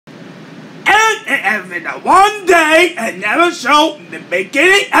it has been a one day and never show the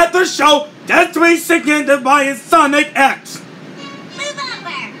beginning at the show just to be seconded by Sonic X. Move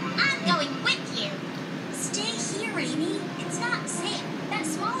over! I'm going with you. Stay here, Amy. It's not safe. That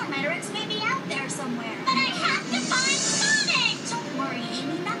smaller Metarex may be out there somewhere. But I have to find Sonic! Don't worry,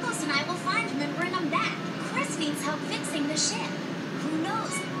 Amy. Knuckles and I will find him and bring him back. Chris needs help fixing the ship. Who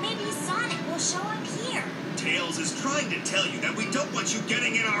knows? Maybe Sonic will show up here. Tails is trying to tell you that we don't want you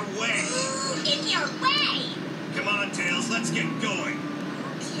getting in our way. In your way! Come on, Tails, let's get going.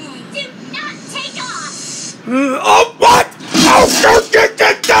 Okay. Do not take off! Oh, what? Oh,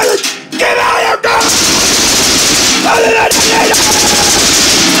 get out of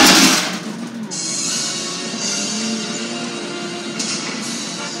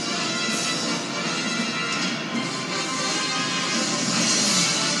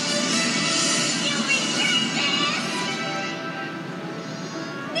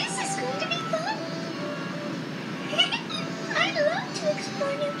This is going to be fun. I love to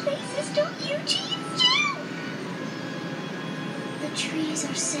explore new places, don't you, Cheese? The trees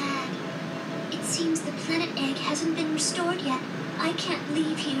are sad. It seems the planet egg hasn't been restored yet. I can't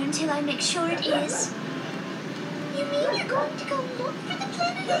leave here until I make sure it is. You mean you're going to go look for the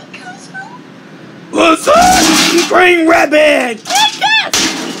planet egg, Cosmo? What's up, Green Rabbit?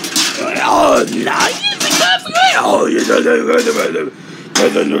 Oh, nice. Oh, you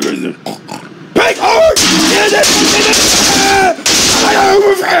Big horse!